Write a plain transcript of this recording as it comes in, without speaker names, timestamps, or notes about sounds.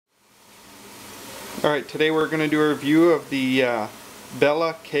Alright, today we're going to do a review of the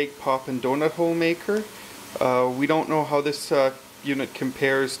Bella Cake Pop and Donut Hole Maker. We don't know how this unit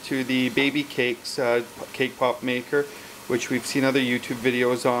compares to the Babycakes Cake Pop Maker, which we've seen other YouTube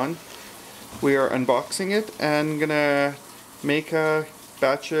videos on. We are unboxing it and going to make a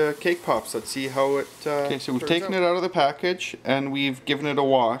batch of cake pops. Let's see how it okay, so we've taken it out of the package and we've given it a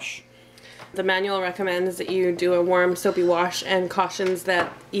wash. The manual recommends that you do a warm soapy wash and cautions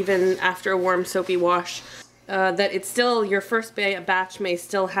that even after a warm soapy wash that it's still, your first batch may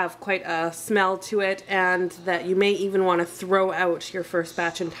still have quite a smell to it, and that you may even want to throw out your first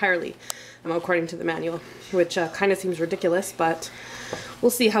batch entirely, according to the manual, which kind of seems ridiculous, but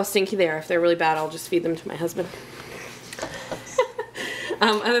we'll see how stinky they are. If they're really bad, I'll just feed them to my husband.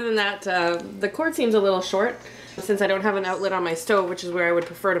 Other than that, the cord seems a little short. Since I don't have an outlet on my stove, which is where I would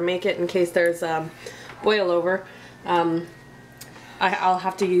prefer to make it in case there's boil over, I'll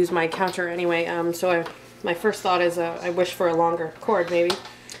have to use my counter anyway. My first thought is I wish for a longer cord maybe,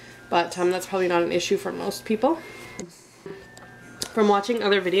 but that's probably not an issue for most people. From watching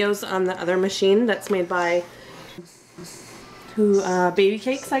other videos on the other machine that's made by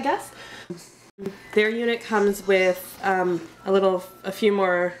Babycakes, I guess, their unit comes with a few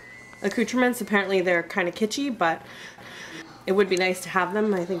more accoutrements. Apparently they're kind of kitschy, but it would be nice to have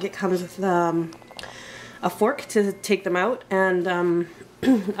them. I think it comes with a fork to take them out, and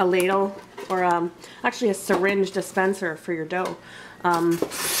a ladle, or actually a syringe dispenser for your dough. And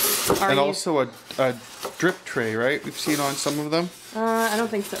also a drip tray, right? We've seen on some of them. I don't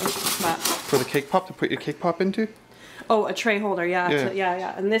think so. But for the cake pop, to put your cake pop into? Oh, a tray holder, yeah.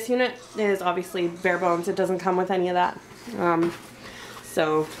 Yeah. And this unit is obviously bare bones. It doesn't come with any of that.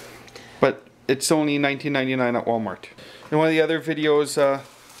 But it's only $19.99 at Walmart. In one of the other videos,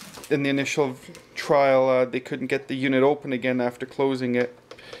 in the initial trial, they couldn't get the unit open again after closing it.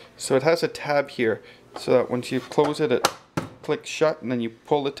 So it has a tab here, so that once you close it, it clicks shut, and then you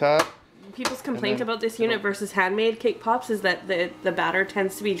pull the tab. People's complaint about this unit versus handmade cake pops is that the batter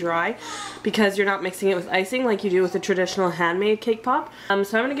tends to be dry because you're not mixing it with icing like you do with a traditional handmade cake pop. So I'm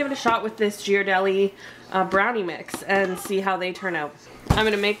going to give it a shot with this Ghirardelli brownie mix and see how they turn out. I'm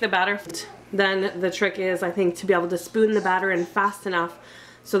going to make the batter. Then the trick is, I think, to be able to spoon the batter in fast enough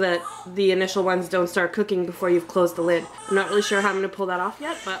so that the initial ones don't start cooking before you've closed the lid. I'm not really sure how I'm going to pull that off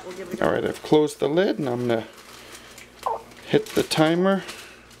yet, but we'll give it a go. Alright, I've closed the lid and I'm going to hit the timer.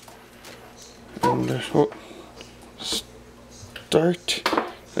 And start.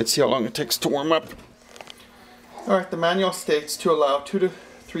 Let's see how long it takes to warm up. Alright, the manual states to allow 2 to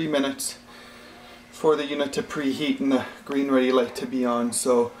 3 minutes for the unit to preheat and the green ready light to be on.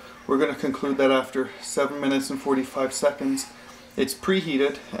 So we're going to conclude that after 7 minutes and 45 seconds. It's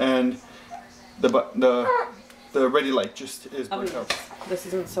preheated and the ready light just is burnt out. This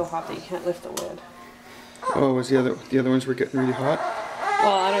isn't so hot that you can't lift the lid. Oh, was the other ones were getting really hot?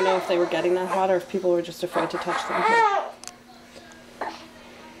 Well, I don't know if they were getting that hot or if people were just afraid to touch them.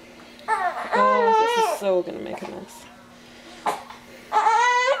 Oh, this is so gonna make a mess.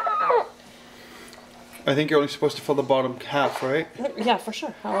 I think you're only supposed to fill the bottom half, right? Yeah, for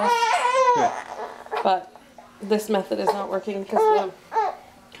sure. How else? Yeah. But this method is not working because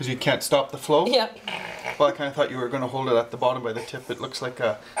you can't stop the flow? Yep. Well, I kind of thought you were going to hold it at the bottom by the tip. It looks like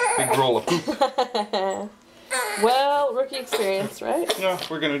a big roll of poop. Well, rookie experience, right? Yeah,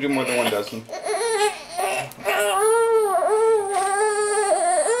 we're going to do more than 1 dozen.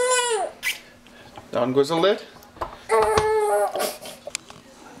 Down goes the lid.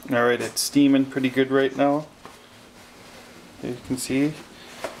 Alright, it's steaming pretty good right now. You can see.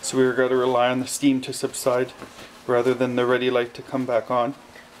 So we're going to rely on the steam to subside rather than the ready light to come back on.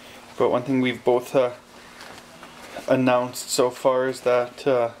 But one thing we've both announced so far is that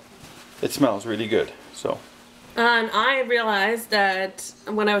it smells really good. So. And I realized that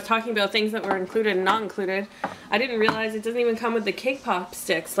when I was talking about things that were included and not included, I didn't realize it doesn't even come with the cake pop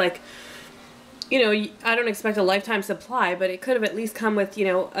sticks. Like, you know, I don't expect a lifetime supply, but it could have at least come with, you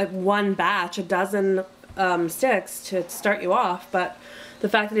know, one batch, a dozen sticks to start you off. But the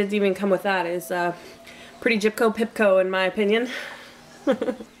fact that it didn't even come with that is pretty Jipko-Pipko in my opinion.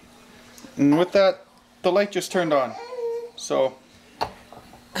 And with that, the light just turned on. So.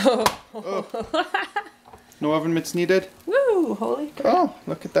 Oh. No oven mitts needed? Woo! Holy crap. Oh,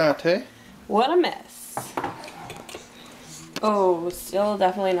 look at that, hey? What a mess. Oh, still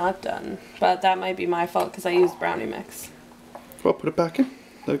definitely not done. But that might be my fault because I used brownie mix. Well, put it back in.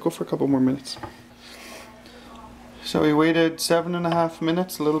 Let it go for a couple more minutes. So we waited 7.5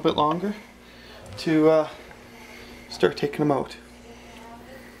 minutes, a little bit longer, to start taking them out.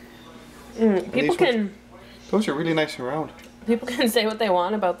 People can... Those are really nice and round. People can say what they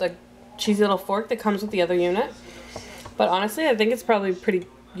want about the cheesy little fork that comes with the other unit. But honestly, I think it's probably pretty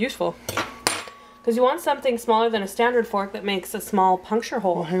useful. Because you want something smaller than a standard fork that makes a small puncture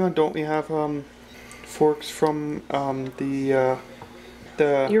hole. Well, hang on, don't we have forks from the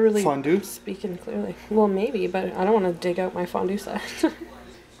You're really fondue? speaking clearly. Well, maybe, but I don't want to dig out my fondue set.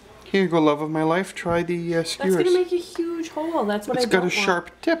 Here you go, love of my life. Try the skewers. That's going to make a huge hole. That's what I don't want. It's got a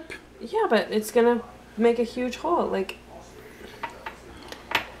sharp tip. Yeah, but it's going to make a huge hole. Like,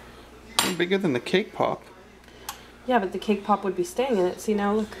 bigger than the cake pop. yeah, but the cake pop would be staying in it. See,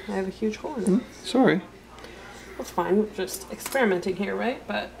 now look, I have a huge hole in it. Sorry. That's fine. We're just experimenting here, right?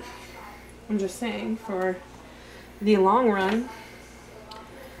 But I'm just saying, for the long run,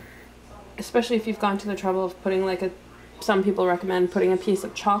 especially if you've gone to the trouble of putting like some people recommend putting a piece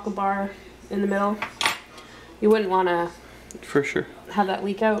of chocolate bar in the middle, you wouldn't want to For sure. have that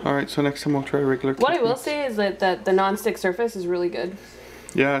leak out. Alright, so next time we'll try regular What I cake will mix. say is that the non-stick surface is really good.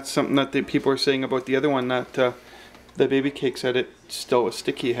 Yeah, it's something that people are saying about the other one, that the Babycakes said it still was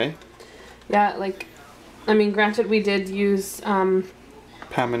sticky, hey? Yeah, like, I mean, granted we did use, Palm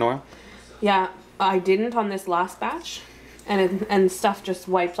and oil. yeah, I didn't on this last batch, and stuff just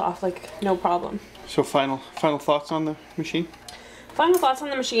wiped off like no problem. So final thoughts on the machine? Final thoughts on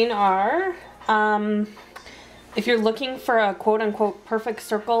the machine are, if you're looking for a quote-unquote perfect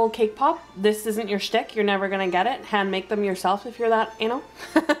circle cake pop, this isn't your shtick. You're never going to get it. Hand make them yourself if you're that anal.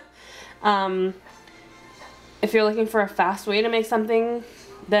 If you're looking for a fast way to make something,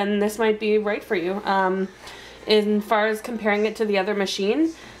 then this might be right for you. As far as comparing it to the other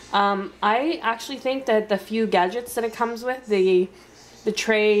machine, I actually think that the few gadgets that it comes with, the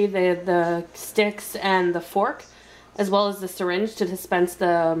tray, the sticks, and the fork, as well as the syringe to dispense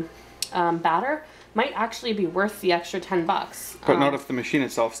the batter, might actually be worth the extra $10. But not if the machine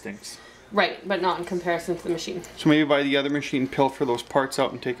itself stinks. Right, but not in comparison to the machine. So maybe buy the other machine, pilfer those parts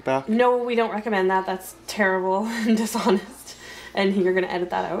out and take it back? No, we don't recommend that. That's terrible and dishonest. And you're going to edit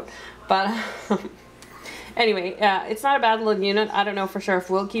that out. But anyway, it's not a bad little unit. I don't know for sure if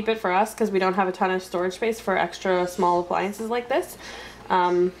we'll keep it for us because we don't have a ton of storage space for extra small appliances like this.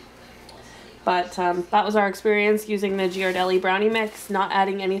 But that was our experience using the Ghirardelli brownie mix, not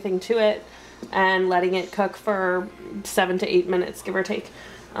adding anything to it, and letting it cook for 7 to 8 minutes, give or take.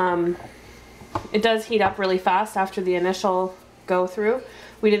 It does heat up really fast after the initial go through.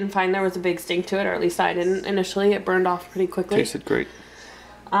 We didn't find there was a big stink to it, or at least I didn't initially. It burned off pretty quickly. Tasted great.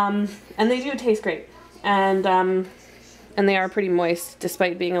 And they do taste great. And they are pretty moist,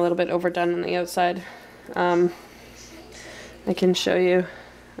 despite being a little bit overdone on the outside. I can show you.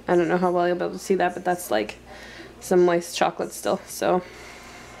 I don't know how well you'll be able to see that, but that's like some moist chocolate still. So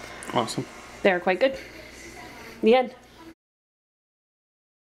Awesome. they're quite good. The end.